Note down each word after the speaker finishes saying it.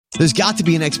There's got to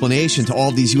be an explanation to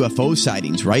all these UFO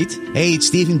sightings, right? Hey, it's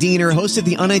Stephen Diener, host of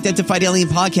the Unidentified Alien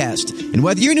Podcast. And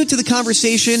whether you're new to the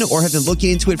conversation or have been looking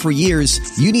into it for years,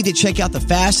 you need to check out the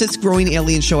fastest growing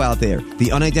alien show out there,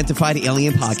 the Unidentified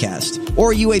Alien Podcast,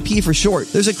 or UAP for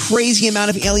short. There's a crazy amount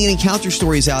of alien encounter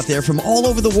stories out there from all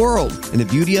over the world. And the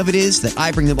beauty of it is that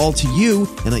I bring them all to you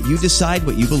and let you decide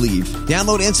what you believe.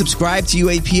 Download and subscribe to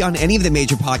UAP on any of the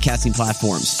major podcasting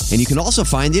platforms. And you can also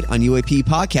find it on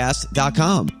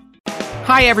UAPpodcast.com.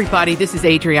 Hi, everybody. This is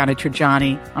Adriana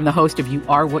Trajani. I'm the host of You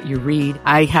Are What You Read.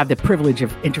 I have the privilege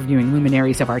of interviewing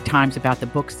luminaries of our times about the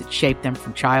books that shaped them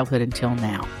from childhood until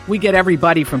now. We get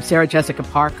everybody from Sarah Jessica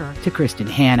Parker to Kristen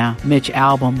Hanna, Mitch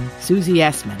Albom, Susie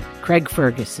Essman, Craig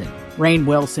Ferguson, Rainn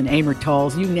Wilson, Amor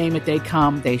Tolls, you name it, they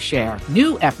come, they share.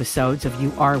 New episodes of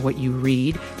You Are What You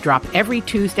Read drop every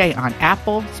Tuesday on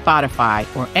Apple,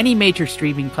 Spotify, or any major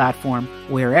streaming platform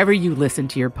wherever you listen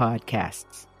to your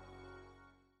podcasts.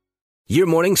 Your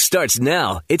morning starts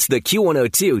now. It's the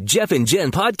Q102 Jeff and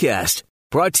Jen podcast,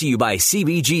 brought to you by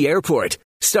CBG Airport.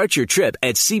 Start your trip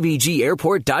at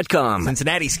CBGAirport.com.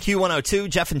 Cincinnati's Q102,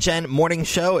 Jeff and Jen morning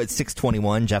show at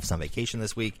 6:21. Jeff's on vacation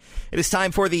this week. It is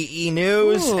time for the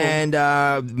E-News, and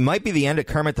might be the end at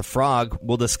Kermit the Frog.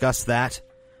 We'll discuss that.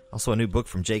 Also, a new book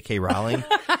from J.K. Rowling.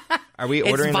 Are we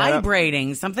ordering It's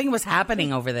vibrating. Something was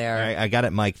happening over there. All right, I got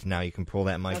it mic'd now. You can pull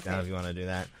that mic down if you want to do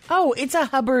that. Oh, it's a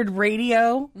Hubbard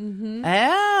radio? Mm-hmm.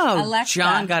 Oh, Alexa.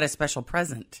 John got a special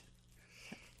present.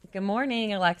 Good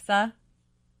morning, Alexa.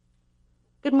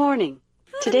 Good morning.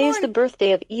 Today is the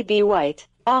birthday of E.B. White,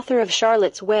 author of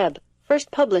Charlotte's Web, first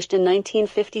published in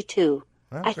 1952.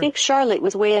 I think Charlotte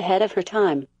was way ahead of her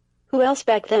time. Who else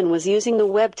back then was using the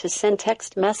web to send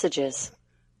text messages?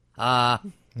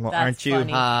 Well, That's aren't you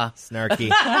funny. snarky?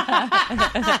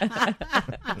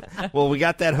 Well, we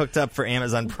got that hooked up for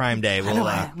Amazon Prime Day. We'll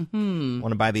want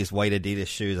to buy these white Adidas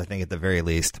shoes, I think, at the very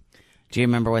least. Do you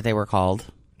remember what they were called?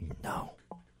 No.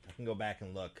 I can go back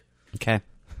and look. Okay.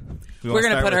 We We're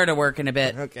going to put her to work in a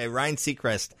bit. Okay, Ryan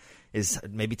Seacrest is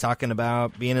maybe talking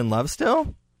about being in love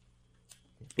still?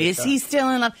 Is he still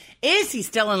in love? Is he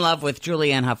still in love with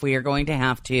Julianne Hough? We are going to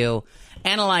have to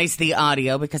analyze the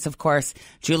audio because, of course,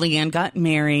 Julianne got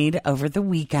married over the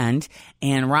weekend,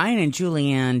 and Ryan and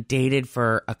Julianne dated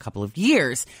for a couple of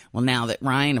years. Well, now that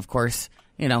Ryan, of course,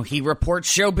 you know, he reports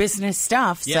show business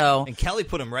stuff, so... And Kelly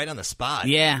put him right on the spot.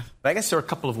 Yeah. I guess there were a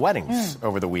couple of weddings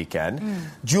over the weekend.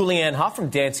 Julianne Hough from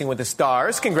Dancing with the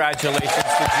Stars. Congratulations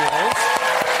to Jules.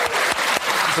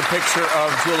 It's a picture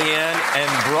of Julianne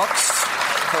and Brooks,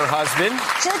 her husband.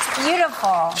 She looks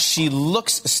beautiful. She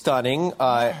looks stunning,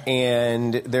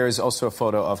 and there's also a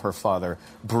photo of her father,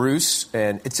 Bruce.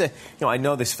 And it's I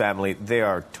know this family. They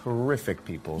are terrific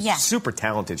people. Yeah. Super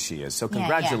talented she is. So Yeah,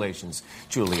 congratulations,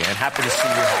 Julianne. Happy to see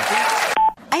you happy.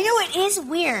 I know it is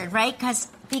weird, right?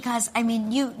 Because I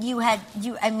mean, you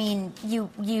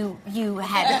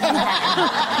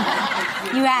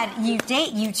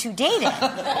two dated.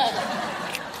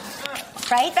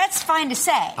 Right? That's fine to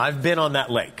say. I've been on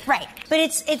that lake. Right. But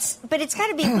it's got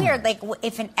to be weird, like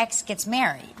if an ex gets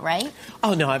married, right?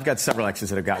 Oh, no, I've got several exes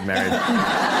that have gotten married.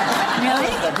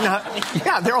 Really? No,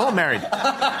 yeah, they're all married.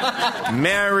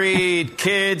 Married,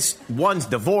 kids, one's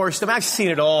divorced. I've seen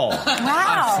it all.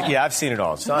 Wow. I've seen it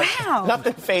all. So Wow.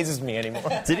 Nothing phases me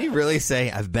anymore. Did he really say,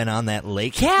 I've been on that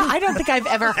lake? Yeah, I don't think I've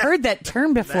ever heard that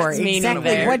term before. That's meaning Exactly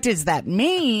there. what does that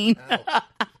mean?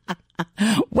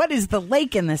 What is the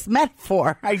lake in this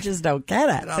metaphor? I just don't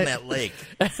get it. On that lake.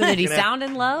 So did he sound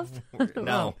in love?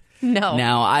 No. No.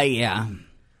 No,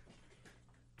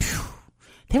 Phew.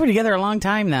 They were together a long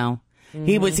time, though.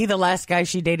 Mm-hmm. Was he the last guy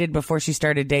she dated before she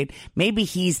started dating? Maybe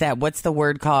he's that. What's the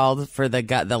word called for the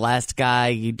last guy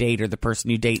you date or the person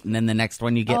you date, and then the next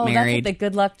one you get married? That's the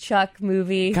Good Luck Chuck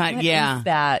movie. What is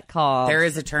that called? There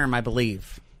is a term, I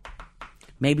believe.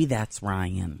 Maybe that's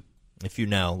Ryan. If you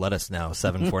know, let us know.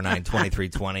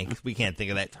 749-2320. We can't think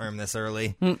of that term this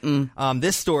early.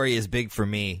 This story is big for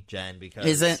me, Jen, because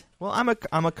Is it? Well, I'm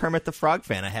a Kermit the Frog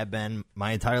fan. I have been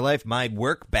my entire life. My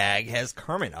work bag has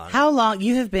Kermit on it. How long?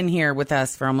 You have been here with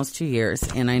us for almost 2 years,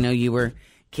 and I know you were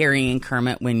carrying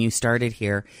Kermit when you started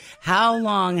here. How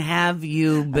long have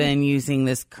you been using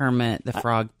this Kermit the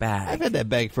Frog bag? I've had that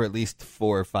bag for at least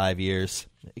 4 or 5 years.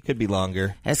 It could be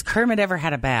longer. Has Kermit ever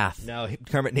had a bath? No,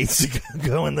 Kermit needs to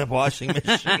go in the washing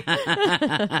machine.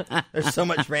 There's so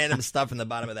much random stuff in the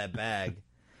bottom of that bag.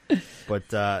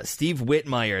 But Steve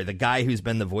Whitmire, the guy who's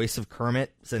been the voice of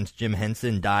Kermit since Jim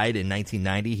Henson died in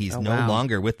 1990, he's no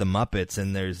longer with the Muppets,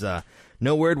 and there's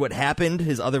no word what happened.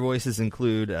 His other voices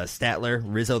include Statler,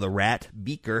 Rizzo the Rat,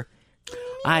 Beaker.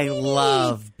 I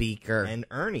love Beaker. And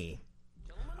Ernie.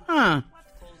 Huh.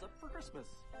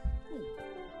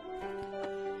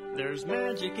 There's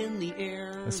magic in the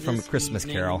air. This is from A Christmas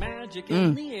Carol.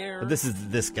 But this is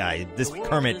this guy, this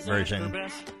Kermit version.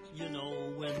 You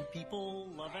know when people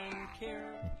love and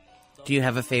care. Do you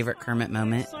have a favorite Kermit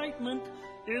moment? Excitement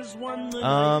is one that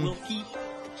I will keep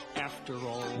after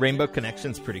all. Rainbow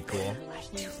Connection's pretty cool. I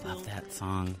do love that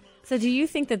song. So do you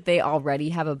think that they already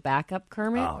have a backup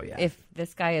Kermit? Oh, yeah. If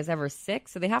this guy is ever sick,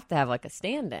 so they have to have like a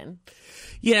stand-in.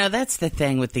 You know, that's the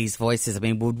thing with these voices. I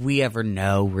mean, would we ever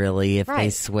know really if they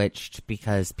switched?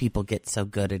 Because people get so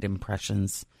good at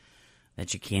impressions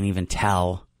that you can't even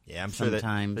tell. Yeah, I'm sure that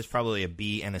there's probably a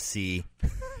B and a C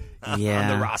on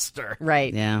the roster.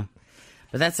 Right. Yeah.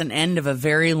 But that's an end of a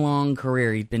very long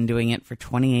career. He'd been doing it for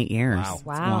 28 years. Wow. That's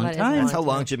a long that is time. That's how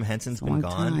long Jim Henson's been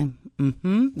gone.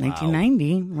 Mm-hmm.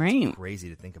 1990, right. Crazy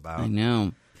to think about. I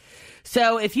know.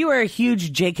 So if you are a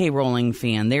huge J.K. Rowling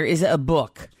fan, there is a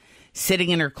book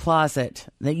sitting in her closet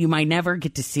that you might never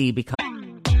get to see because...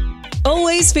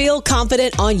 Always feel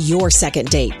confident on your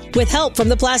second date. With help from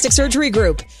the Plastic Surgery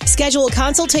Group. Schedule a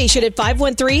consultation at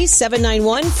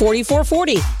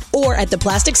 513-791-4440 or at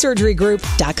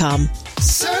theplasticsurgerygroup.com.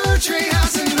 Surgery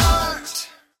has an art.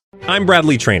 I'm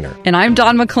Bradley Trainer. And I'm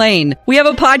Don McClain. We have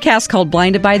a podcast called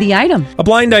Blinded by the Item. A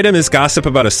blind item is gossip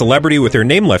about a celebrity with their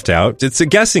name left out. It's a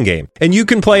guessing game, and you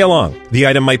can play along. The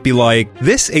item might be like,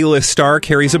 this A-list star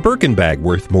carries a Birkin bag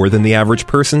worth more than the average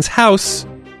person's house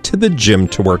to the gym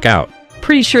to work out.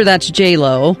 Pretty sure that's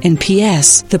J-Lo. And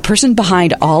P.S. the person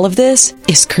behind all of this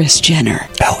is Kris Jenner,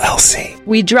 LLC.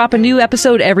 We drop a new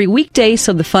episode every weekday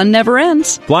so the fun never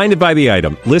ends. Blinded by the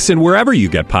Item. Listen wherever you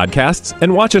get podcasts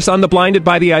and watch us on the Blinded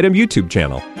by the Item YouTube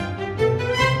channel.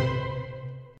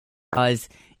 Because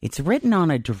it's written on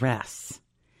a dress.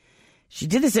 She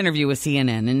did this interview with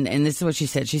CNN, and this is what she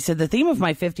said. She said, the theme of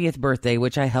my 50th birthday,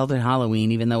 which I held at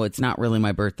Halloween, even though it's not really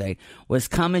my birthday, was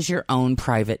come as your own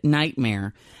private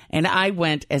nightmare. And I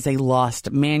went as a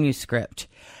lost manuscript.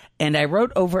 And I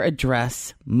wrote over a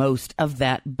dress most of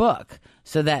that book.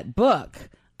 So that book,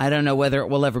 I don't know whether it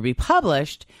will ever be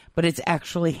published, but it's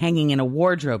actually hanging in a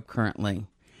wardrobe currently.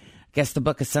 I guess the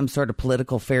book is some sort of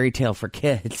political fairy tale for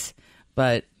kids.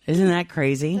 But isn't that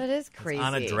crazy? That is crazy. It's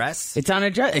on a dress? It's on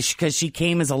a dress because she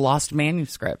came as a lost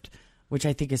manuscript, which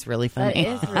I think is really funny.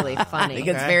 That is really funny. I think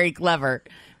it's very clever.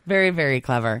 Very, very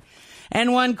clever.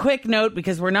 And one quick note,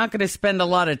 because we're not going to spend a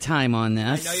lot of time on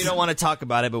this. I know you don't want to talk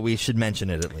about it, but we should mention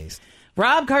it at least.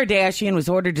 Rob Kardashian was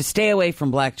ordered to stay away from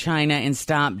Blac Chyna and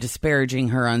stop disparaging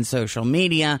her on social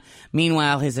media.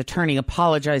 Meanwhile, his attorney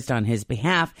apologized on his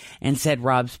behalf and said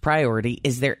Rob's priority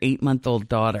is their 8-month-old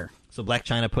daughter. So Blac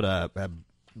Chyna put a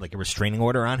restraining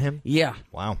order on him? Yeah.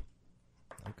 Wow.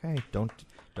 Okay. Don't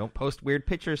post weird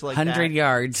pictures like 100 that.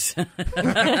 yards.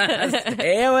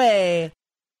 Stay away.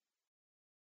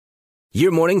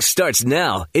 Your morning starts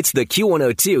now. It's the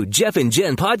Q102 Jeff and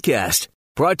Jen podcast.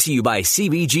 Brought to you by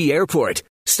CBG Airport.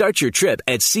 Start your trip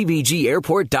at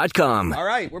CBGAirport.com. All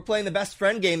right, we're playing the best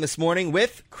friend game this morning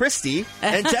with Christy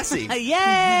and Jesse. Yay!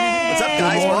 What's up,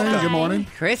 guys? Welcome. Good morning.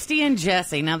 Christy and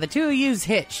Jesse. Now, the two of you's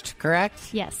hitched,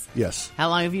 correct? Yes. Yes. How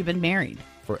long have you been married?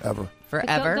 Forever.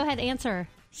 Forever? Go ahead, answer.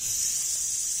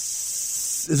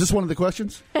 Is this one of the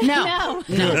questions? No.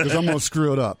 Because I'm going to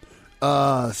screw it up.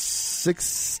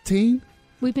 16?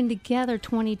 We've been together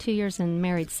 22 years and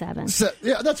married 7.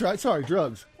 Yeah, that's right. Sorry,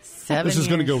 drugs. 7 This is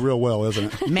going to go real well,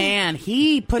 isn't it? Man,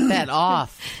 he put that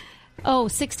off. Oh,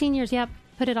 16 years. Yep.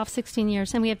 Put it off 16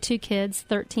 years. And we have 2 kids,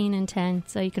 13 and 10.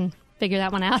 So you can figure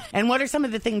that one out. And what are some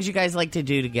of the things you guys like to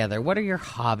do together? What are your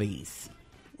hobbies?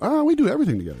 We do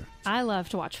everything together. I love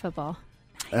to watch football.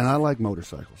 And I like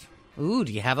motorcycles. Ooh,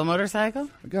 do you have a motorcycle?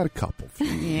 I got a couple.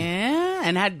 Yeah.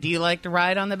 And do you like to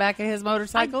ride on the back of his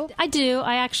motorcycle? I do.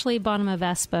 I actually bought him a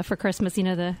Vespa for Christmas. You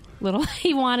know, the little,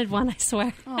 he wanted one, I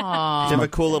swear. Aww. Do you have a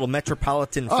cool little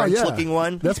Metropolitan French-looking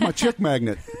one? That's my chick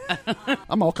magnet.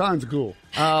 I'm all kinds of cool.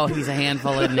 Oh, he's a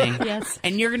handful, isn't he? Yes.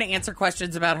 And you're going to answer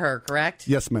questions about her, correct?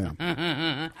 Yes, ma'am.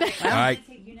 All right.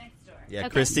 Yeah, okay.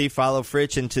 Christy, follow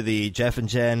Fritch into the Jeff and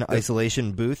Jen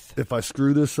isolation booth. If I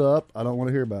screw this up, I don't want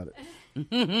to hear about it.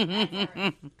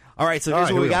 All right, so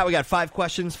here's what we got. We got 5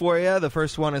 questions for you. The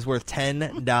first one is worth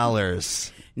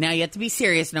 $10. Now, you have to be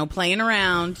serious. No playing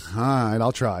around. All right,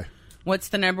 I'll try. What's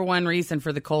the number one reason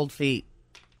for the cold feet?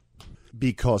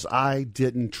 Because I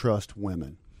didn't trust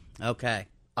women. Okay.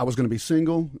 I was going to be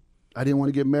single. I didn't want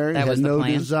to get married. That I had was the no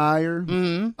plan? desire.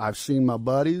 Mm-hmm. I've seen my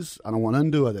buddies. I don't want to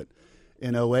undo it.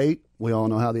 In 2008, we all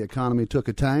know how the economy took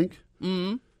a tank.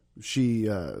 Mm-hmm.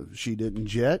 She didn't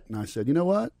jet, and I said, you know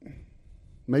what?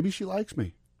 Maybe she likes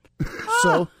me.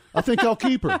 So I think I'll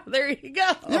keep her. There you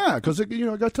go. Yeah, because it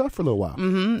got tough for a little while.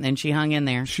 Mm-hmm. And she hung in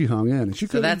there. She hung in, and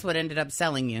So that's what ended up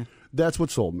selling you. That's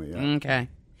what sold me. Yeah. Okay.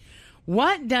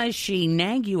 What does she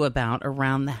nag you about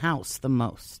around the house the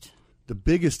most? The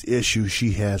biggest issue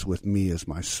she has with me is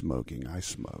my smoking. I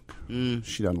smoke.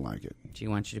 She doesn't like it. She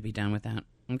wants you to be done with that.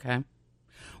 Okay.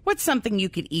 What's something you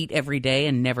could eat every day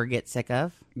and never get sick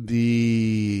of?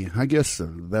 I guess the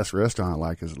best restaurant I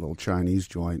like is a little Chinese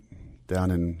joint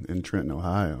down in Trenton,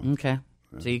 Ohio. Okay.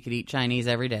 So you could eat Chinese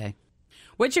every day.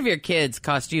 Which of your kids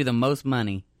cost you the most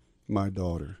money? My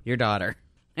daughter. Your daughter.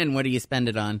 And what do you spend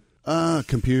it on?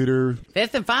 Computer.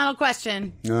 Fifth and final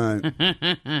question. All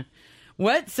right.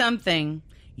 What's something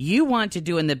you want to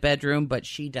do in the bedroom, but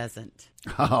she doesn't?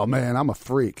 Oh, man, I'm a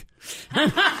freak.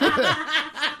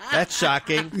 That's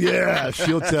shocking. Yeah,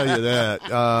 she'll tell you that.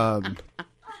 I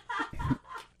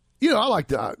like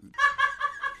to...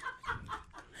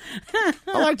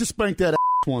 I like to spank that ass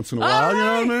once in a while, you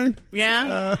know what I mean?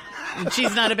 Yeah?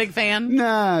 She's not a big fan?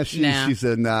 Nah, she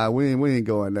said, nah, we ain't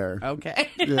going there. Okay.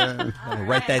 Yeah. I'm gonna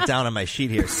write that down on my sheet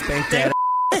here. Spank that.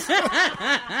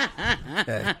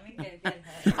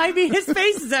 I mean, his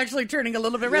face is actually turning a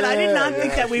little bit red. I did not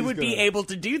think that we would be able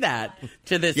to do that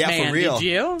to this man. For real. Did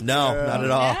you? No, not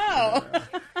at all. No.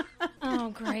 Oh,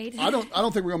 great. I don't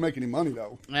think we're gonna make any money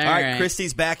though. All right,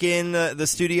 Christy's back in the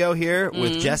studio here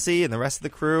with Jesse and the rest of the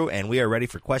crew, and we are ready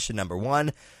for question number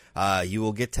 1. You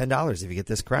will get $10 if you get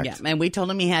this correct. Yeah, and we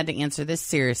told him he had to answer this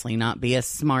seriously, not be a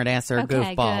smart ass or a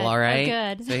goofball. Good. All right.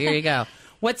 Oh, good. So here you go.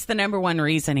 What's the number one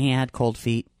reason he had cold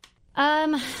feet?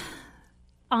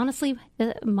 Honestly,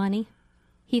 money.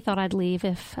 He thought I'd leave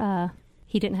if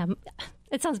he didn't have.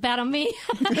 It sounds bad on me.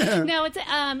 No, it's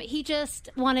he just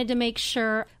wanted to make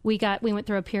sure we went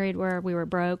through a period where we were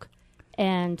broke,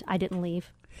 and I didn't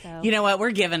leave. So. You know what?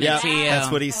 We're giving it to you.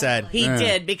 That's what he said. He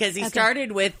did, because he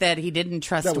started with that he didn't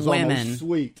trust That was women. almost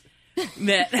sweet.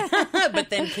 But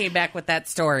then came back with that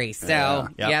story. So,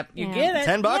 Yep. you get it.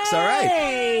 $10, all right.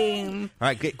 Yay. All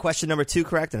right, get question number 2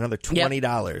 correct, another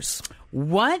 $20.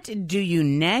 What do you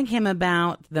nag him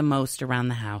about the most around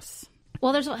the house?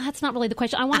 Well, that's not really the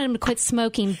question. I wanted him to quit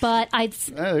smoking, but I'd...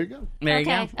 There you go. There you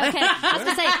go. Okay. I was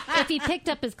going to say, if he picked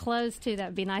up his clothes, too, that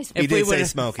would be nice. He did say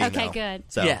smoking, Okay, though. good.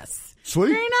 So. Yes. Sweet.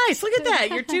 Very nice. Look at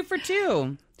that. You're 2 for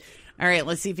 2. All right,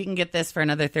 let's see if you can get this for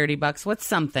another $30. What's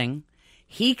something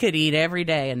he could eat every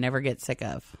day and never get sick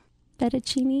of?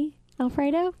 Fettuccine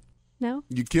Alfredo? No?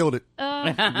 You killed it.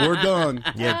 We're done.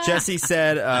 Yeah, Jesse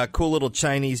said a cool little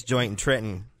Chinese joint in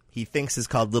Trenton he thinks is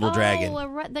called Little Dragon.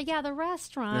 The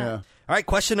restaurant. Yeah. All right,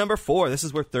 question number 4. This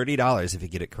is worth $30 if you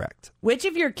get it correct. Which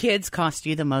of your kids cost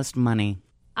you the most money?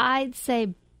 I'd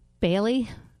say Bailey,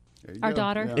 our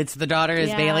daughter. Yeah. It's the daughter is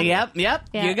Bailey. Yep. Yeah.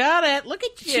 You got it. Look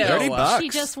at you. $30. She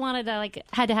just wanted to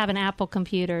had to have an Apple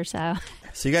computer, so.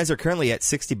 So you guys are currently at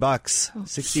 $60.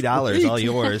 $60, all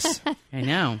yours. I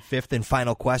know. 5th and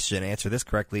final question. Answer this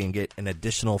correctly and get an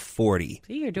additional $40.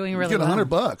 See, you're doing You really get well.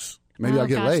 $100. Maybe I'll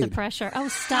get gosh, laid. the pressure. Oh,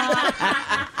 stop.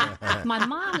 My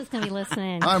mom is going to be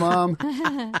listening. Hi, Mom.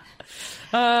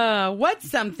 What's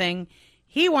something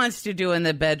he wants to do in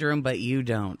the bedroom, but you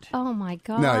don't? Oh, my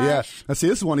gosh. No, yeah. Now, see,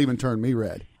 this one even turned me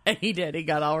red. He did. He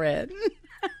got all red.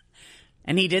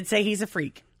 And he did say he's a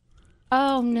freak.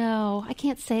 Oh, no. I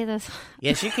can't say this.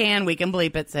 Yes, you can. We can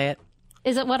bleep it. Say it.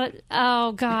 Is it what?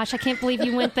 Oh, gosh. I can't believe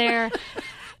you went there.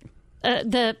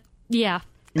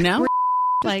 No?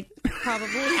 Like, probably.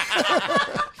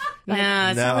 No,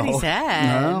 that's not what he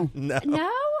said. No. No?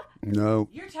 No.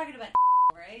 You're talking about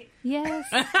right? Yes.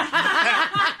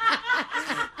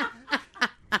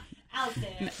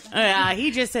 He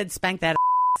just said spank that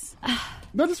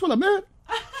No, that's what I meant.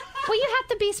 Well, you have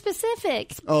to be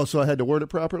specific. Oh, so I had to word it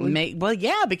properly? Well,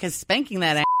 yeah, because spanking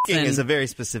that Spanking is a very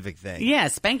specific thing. Yeah,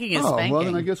 spanking is Oh, spanking. well,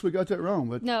 then I guess we got that wrong.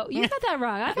 But No, you got that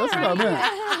wrong. I got that's it what right.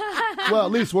 I meant. Well,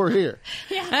 at least we're here.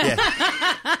 Yeah.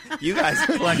 You guys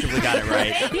collectively got it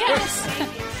right.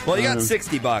 Yes. Well, you got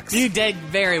 $60. You did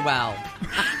very well.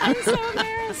 I'm so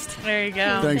embarrassed. There you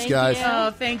go. Thanks, guys. Oh,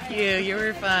 thank you. You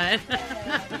were fun.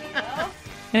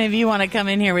 And if you want to come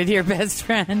in here with your best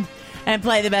friend and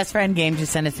play the best friend game,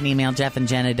 just send us an email, Jeff and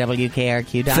Jen at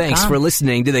WKRQ.com. Thanks for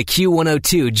listening to the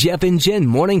Q102 Jeff and Jen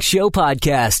Morning Show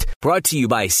podcast, brought to you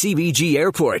by CBG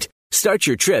Airport. Start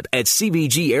your trip at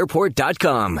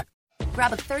CBGAirport.com.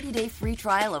 Grab a 30-day free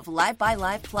trial of Live by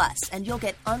Live Plus, and you'll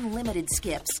get unlimited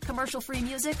skips, commercial-free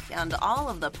music, and all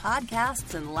of the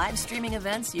podcasts and live streaming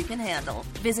events you can handle.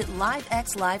 Visit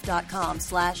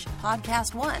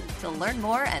livexlive.com/podcast1 to learn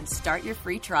more and start your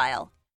free trial.